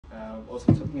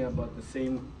Also talking about the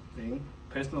same thing,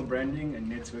 personal branding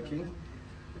and networking.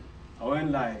 I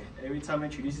won't lie, every time I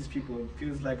introduce these people, it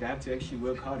feels like I have to actually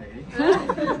work harder.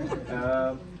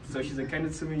 So she's a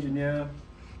candidate civil engineer,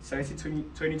 SAICI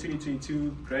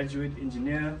 2022 graduate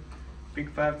engineer, Big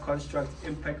 5 Construct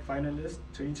Impact finalist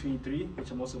 2023,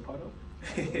 which I'm also part of.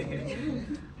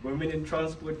 Women in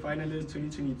Transport finalist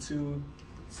 2022,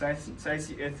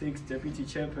 SAICI Ethics deputy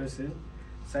chairperson,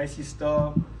 SAICI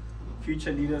Star,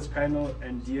 Future Leaders panel,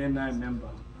 and DNI member.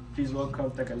 Please welcome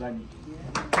Takalani.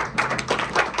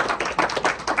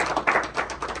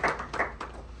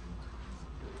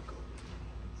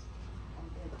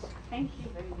 Thank you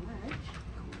very much.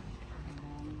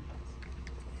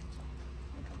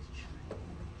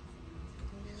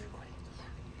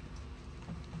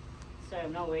 Sorry,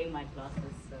 I'm not wearing my glasses,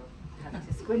 so I have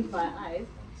to squint my eyes.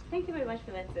 Thank you very much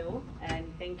for that, Phil, and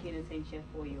thank you, Nasentia,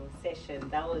 for your session.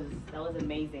 That was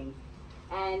amazing.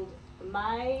 And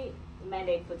my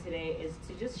mandate for today is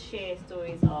to just share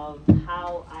stories of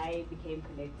how I became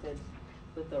connected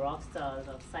with the rock stars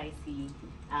of SAICI,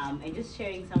 and just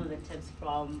sharing some of the tips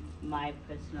from my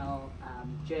personal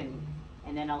journey.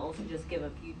 And then I'll also just give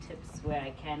a few tips where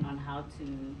I can on how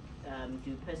to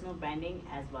do personal branding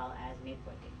as well as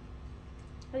networking.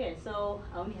 Okay, so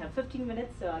I only have 15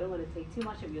 minutes, so I don't want to take too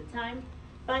much of your time,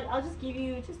 but I'll just give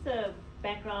you just a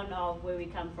background of where we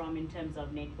come from in terms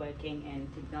of networking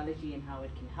and technology and how it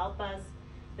can help us,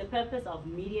 the purpose of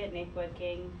media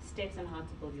networking, steps on how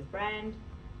to build your brand,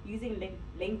 using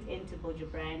LinkedIn to build your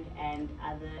brand, and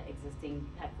other existing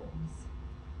platforms.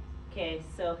 Okay,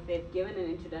 so they've given an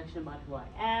introduction about who I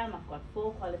am. I've got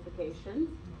 4 qualifications.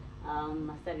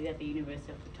 I studied at the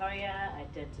University of Pretoria. I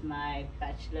did my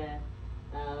bachelor,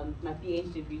 my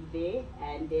PhD degree there,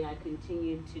 and then I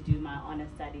continued to do my honor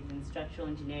studies in structural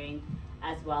engineering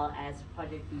as well as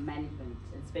project management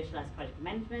and specialized project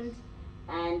management.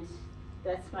 And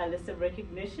that's my list of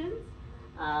recognitions.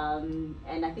 And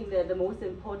I think the most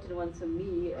important ones for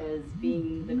me is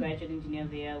being the graduate engineer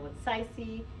there with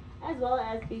SAICI, as well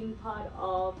as being part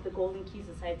of the Golden Key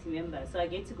Society member. So I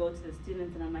get to go to the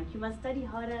students and I'm like, you must study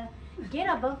harder, get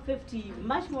above 50,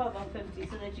 much more above 50,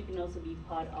 so that you can also be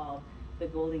part of the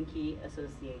Golden Key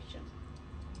Association.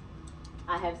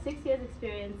 I have 6 years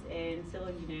experience in civil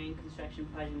engineering, construction,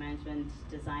 project management,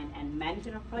 design, and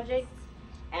management of projects.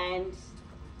 And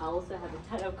I also have a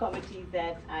ton of committees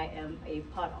that I am a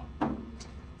part of.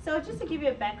 So just to give you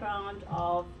a background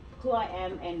of who I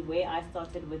am and where I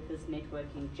started with this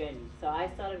networking journey. So I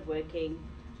started working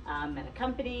at a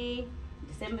company in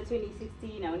December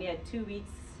 2016. I only had 2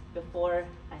 weeks before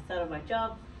I started my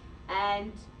job.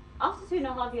 And after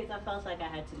 2.5 years, I felt like I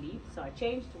had to leave. So I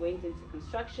changed, went into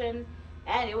construction,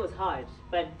 and it was hard,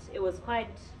 but it was quite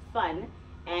fun.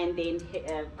 And then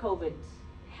COVID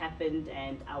happened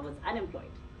and I was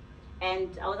unemployed.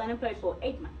 And I was unemployed for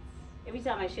 8 months. Every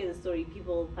time I share the story,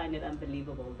 people find it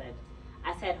unbelievable that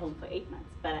I sat home for 8 months,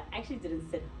 but I actually didn't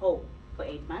sit home for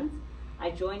 8 months.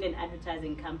 I joined an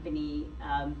advertising company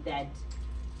that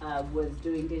was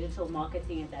doing digital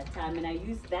marketing at that time, and I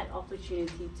used that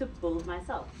opportunity to build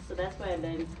myself. So that's where I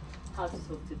learned how to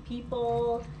talk to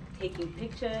people, taking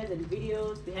pictures and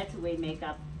videos. We had to wear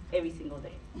makeup every single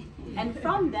day. And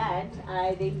from that,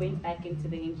 I then went back into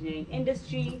the engineering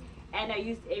industry, and I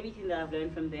used everything that I've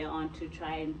learned from there on to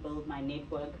try and build my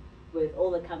network with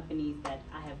all the companies that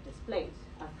I have displayed.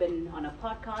 I've been on a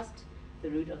podcast, the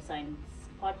Root of Science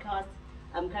podcast.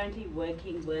 I'm currently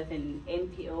working with an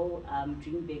NPO,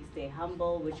 Dream Big, Stay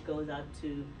Humble, which goes out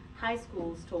to high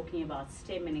schools talking about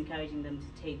STEM and encouraging them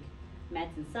to take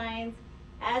maths and science,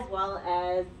 as well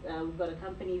as we've got a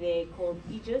company there called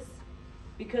Aegis.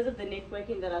 Because of the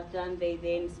networking that I've done, they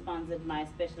then sponsored my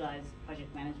specialized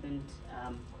project management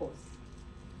course.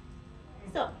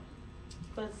 So,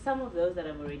 for some of those that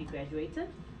have already graduated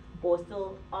or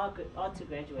still are to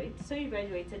graduate, so you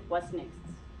graduated, what's next?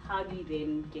 How do you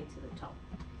then get to the top?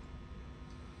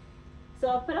 So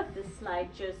I'll put up this slide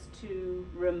just to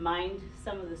remind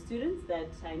some of the students that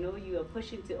I know you are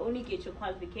pushing to only get your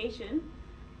qualification,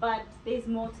 but there's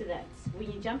more to that.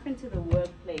 When you jump into the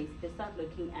workplace, they start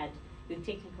looking at your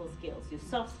technical skills, your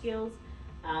soft skills,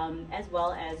 as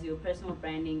well as your personal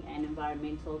branding and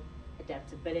environmental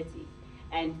adaptability.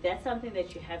 And that's something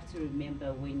that you have to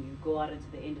remember when you go out into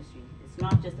the industry. It's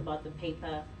not just about the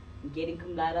paper and getting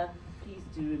cum laude. Please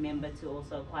do remember to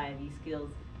also acquire these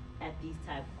skills at these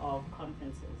type of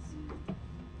conferences.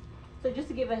 So just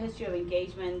to give a history of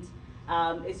engagement,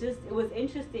 it was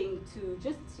interesting to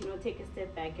just take a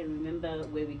step back and remember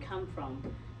where we come from.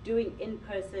 Doing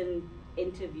in-person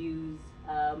interviews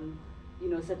you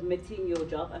know, submitting your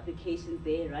job applications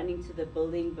there, running to the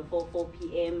building before 4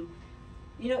 p.m.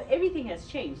 You know, everything has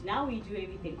changed. Now we do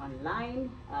everything online.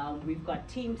 We've got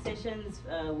team sessions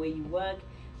where you work.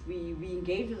 We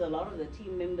engage with a lot of the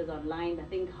team members online. I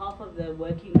think half of the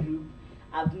working group,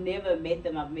 I've never met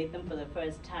them. I've met them for the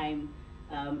first time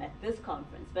at this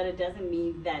conference. But it doesn't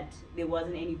mean that there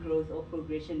wasn't any growth or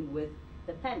progression with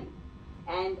the planning.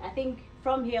 And I think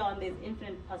from here on, there's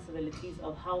infinite possibilities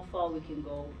of how far we can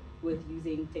go with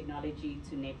using technology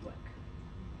to network.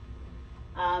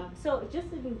 So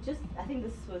I think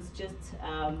this was just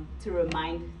to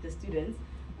remind the students,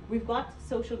 we've got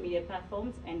social media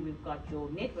platforms and we've got your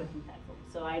networking platforms.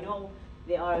 So I know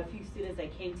there are a few students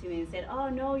that came to me and said, oh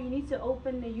no, you need to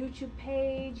open a YouTube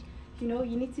page, you know,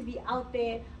 you need to be out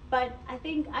there. But I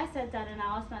think I sat down and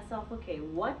I asked myself, okay,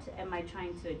 what am I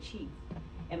trying to achieve?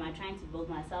 Am I trying to build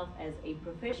myself as a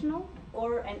professional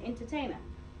or an entertainer?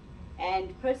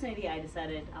 And personally, I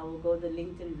decided I will go the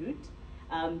LinkedIn route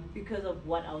because of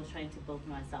what I was trying to build for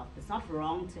myself. It's not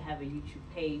wrong to have a YouTube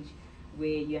page where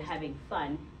you're having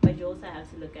fun, but you also have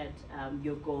to look at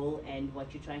your goal and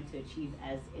what you're trying to achieve,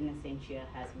 as Innocentia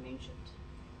has mentioned.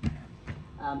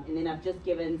 And then I've just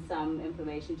given some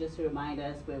information just to remind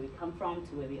us where we come from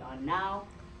to where we are now,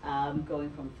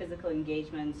 going from physical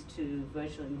engagements to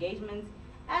virtual engagements.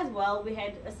 As well, we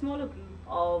had a smaller group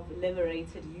of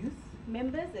liberated youth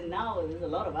members, and now there's a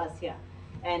lot of us here.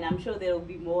 And I'm sure there will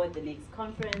be more at the next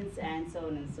conference, and so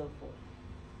on and so forth.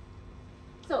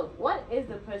 So what is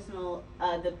the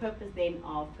purpose then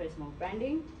of personal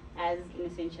branding? As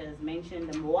Innocentia has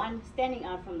mentioned, number one, standing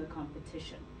out from the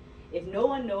competition. If no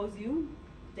one knows you,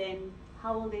 then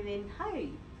how will they then hire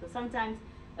you? So sometimes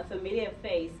a familiar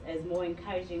face is more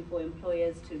encouraging for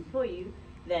employers to employ you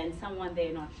than someone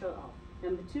they're not sure of.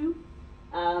 Number two,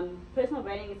 personal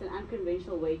branding is an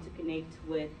unconventional way to connect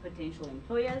with potential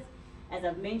employers. As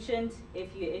I've mentioned,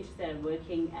 if you're interested in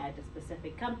working at a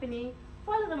specific company,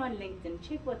 follow them on LinkedIn,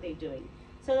 check what they're doing,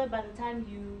 so that by the time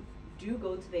you do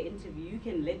go to the interview, you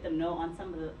can let them know on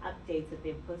some of the updates that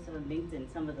they've posted on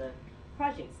LinkedIn, some of the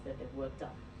projects that they've worked on.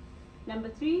 Number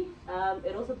three,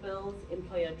 it also builds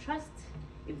employer trust.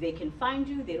 If they can find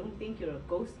you, they don't think you're a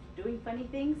ghost doing funny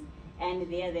things, and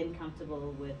they are then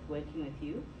comfortable with working with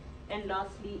you. And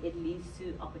lastly, it leads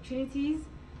to opportunities.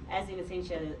 As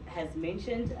Innocentia has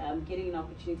mentioned, getting an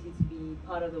opportunity to be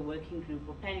part of the working group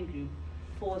or planning group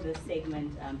for this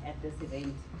segment at this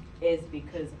event is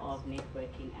because of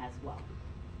networking as well.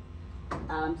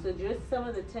 So just some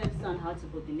of the tips on how to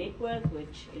build the network,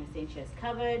 which Innocentia has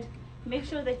covered. Make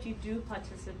sure that you do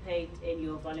participate in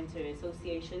your voluntary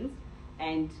associations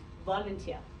and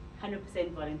volunteer,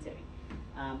 100% volunteering.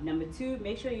 Number two,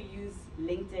 make sure you use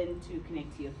LinkedIn to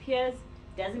connect to your peers.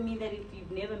 Doesn't mean that if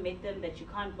you've never met them that you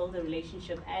can't build a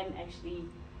relationship and actually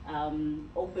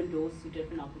open doors to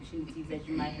different opportunities that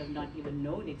you might have not even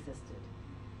known existed.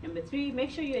 Number three,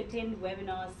 make sure you attend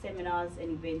webinars, seminars,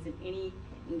 and events and any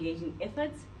engaging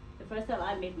efforts. The first time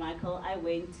I met Michael, I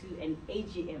went to an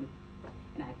AGM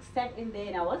and I sat in there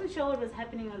and I wasn't sure what was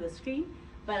happening on the screen,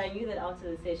 but I knew that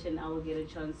after the session I would get a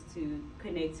chance to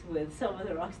connect with some of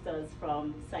the rock stars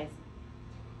from SAIS.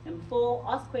 Number four,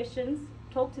 ask questions,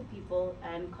 talk to people,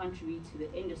 and contribute to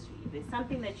the industry. If there's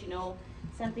something that you know,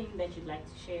 something that you'd like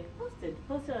to share,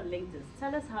 post it on LinkedIn.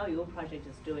 Tell us how your project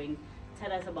is doing.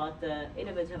 Tell us about the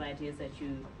innovative ideas that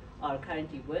you are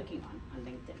currently working on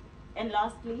LinkedIn. And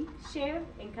lastly, share,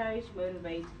 encourage,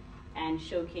 motivate, and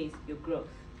showcase your growth.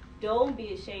 Don't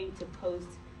be ashamed to post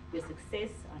your success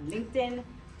on LinkedIn.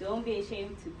 Don't be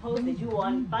ashamed to post that you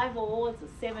won 5 awards or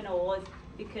 7 awards,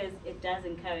 because it does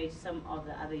encourage some of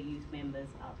the other youth members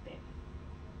out there.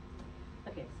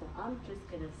 Okay, so I'm just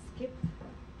gonna skip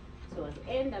towards the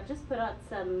end. I've just put out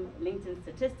some LinkedIn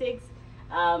statistics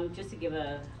just to give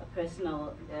a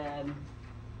personal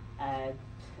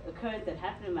occurrence that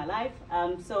happened in my life.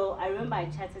 So I remember I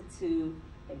chatted to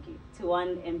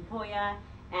one employer,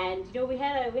 and you know we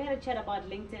had a chat about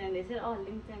LinkedIn, and they said, oh,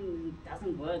 LinkedIn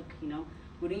doesn't work, you know,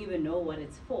 we don't even know what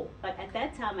it's for. But at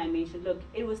that time I mentioned, look,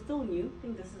 it was still new. I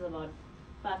think this is about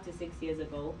 5 to 6 years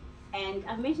ago, and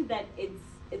I've mentioned that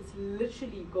it's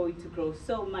literally going to grow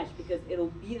so much because it'll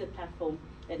be the platform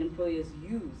that employers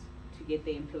use to get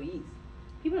their employees.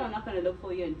 People are not going to look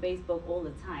for you on Facebook all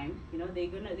the time. You know,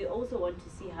 they also want to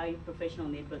see how your professional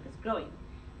network is growing.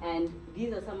 And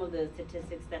these are some of the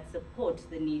statistics that support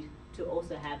the need to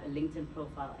also have a LinkedIn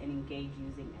profile and engage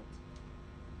using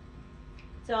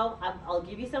it. So I'll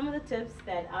give you some of the tips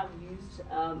that I've used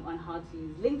on how to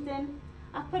use LinkedIn.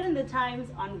 I've put in the times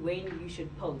on when you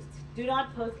should post. Do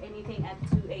not post anything at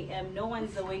 2 a.m. No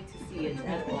one's awake to see it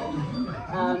at all.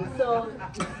 So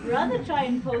rather try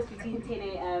and post between 10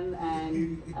 a.m.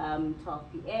 and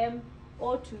 12 p.m.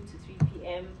 or 2 to 3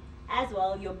 p.m. As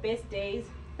well, your best days,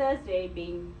 Thursday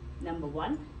being number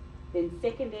 1. Then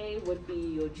second day would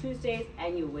be your Tuesdays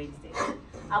and your Wednesdays.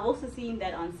 I've also seen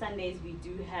that on Sundays we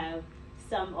do have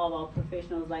some of our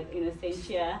professionals like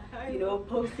Innocentia,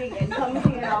 posting and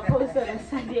commenting on our posts on a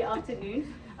Sunday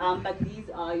afternoon. But these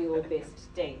are your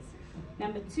best days.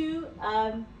 Number 2,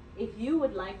 if you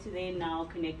would like to then now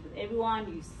connect with everyone,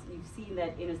 you've seen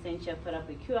that Innocentia put up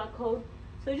a QR code.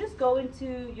 So just go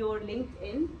into your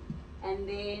LinkedIn and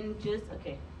then it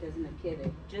doesn't appear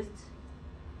there. Just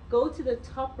go to the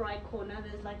top right corner.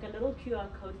 There's like a little QR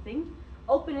code thing.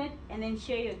 Open it and then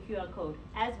share your QR code.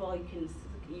 As well, you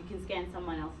can scan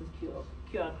someone else's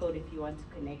QR code if you want to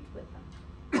connect with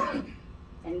them.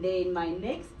 And then my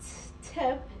next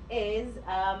tip is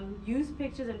use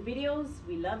pictures and videos.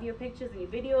 We love your pictures and your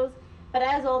videos, but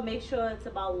as well, make sure it's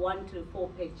about 1 to 4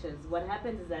 pictures. What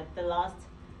happens is that the last,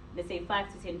 let's say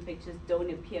 5 to 10 pictures don't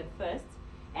appear first,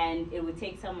 and it would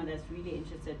take someone that's really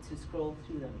interested to scroll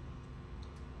through them.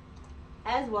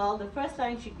 As well, the first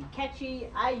line should be catchy.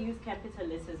 I use capital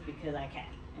letters because I can,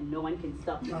 and no one can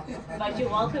stop me. But you're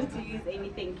welcome to use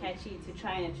anything catchy to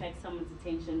try and attract someone's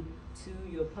attention to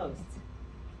your post.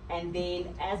 And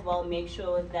then as well, make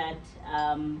sure that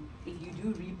if you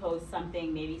do repost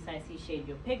something, maybe Saisi shared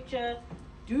your picture,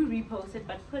 do repost it,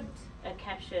 but put a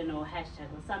caption or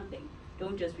hashtag or something.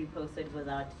 Don't just repost it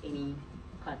without any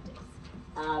context.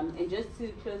 And just to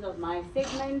close off my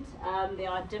segment, there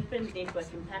are different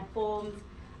networking platforms.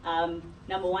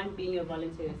 Number 1 being your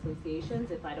voluntary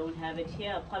associations. If I don't have it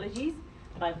here, apologies,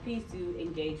 but please do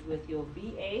engage with your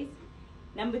VAs.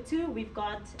 Number 2, we've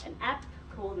got an app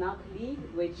called Now Colleague,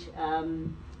 which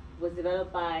was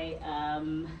developed by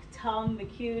Tom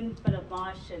McCune, Philip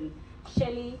Marsh, and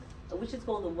Shelley, which is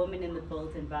called the Women in the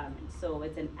Built Environment. So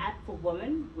it's an app for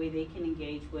women where they can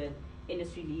engage with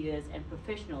industry leaders and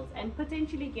professionals and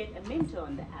potentially get a mentor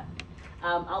on the app.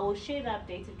 I will share the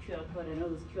updated QR code. I know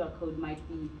this QR code might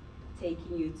be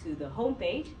taking you to the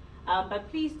homepage, but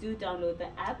please do download the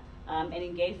app and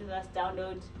engage with us.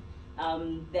 Download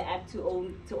the app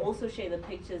to also share the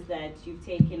pictures that you've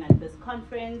taken at this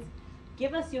conference.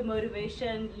 Give us your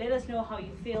motivation. Let us know how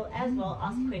you feel. As well,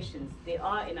 ask questions. There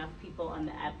are enough people on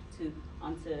the app to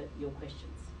answer your questions.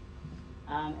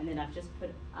 And then I've just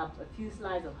put up a few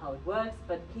slides of how it works,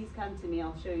 but please come to me,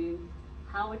 I'll show you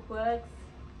how it works.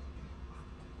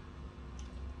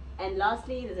 And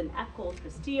lastly, there's an app called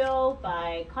Prestigio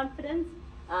by Confidence.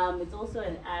 It's also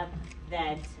an app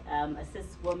that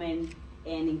assists women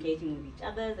in engaging with each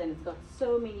other, and it's got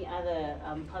so many other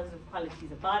positive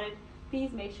qualities about it.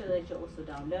 Please make sure that you also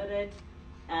download it.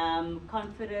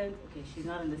 Confidence, okay, she's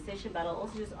not in the session, but I'll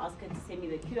also just ask her to send me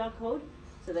the QR code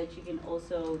so that you can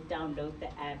also download the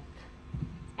app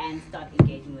and start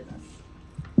engaging with us.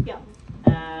 Yeah,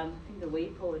 I think the way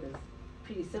forward is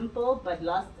pretty simple, but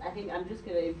I think I'm just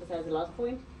going to emphasize the last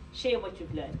point. Share what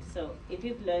you've learned. So if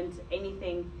you've learned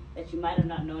anything that you might have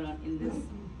not known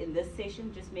in this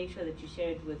session, just make sure that you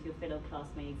share it with your fellow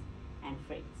classmates and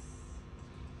friends.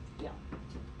 Yeah.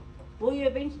 Will your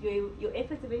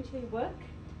efforts eventually work?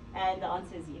 And the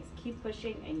answer is yes. Keep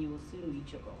pushing and you will soon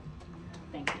reach your goal.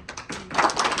 Thank you.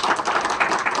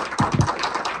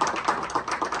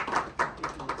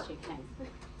 Let's shake hands.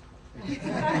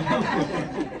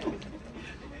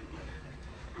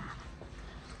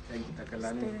 Thank you,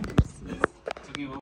 Takalani.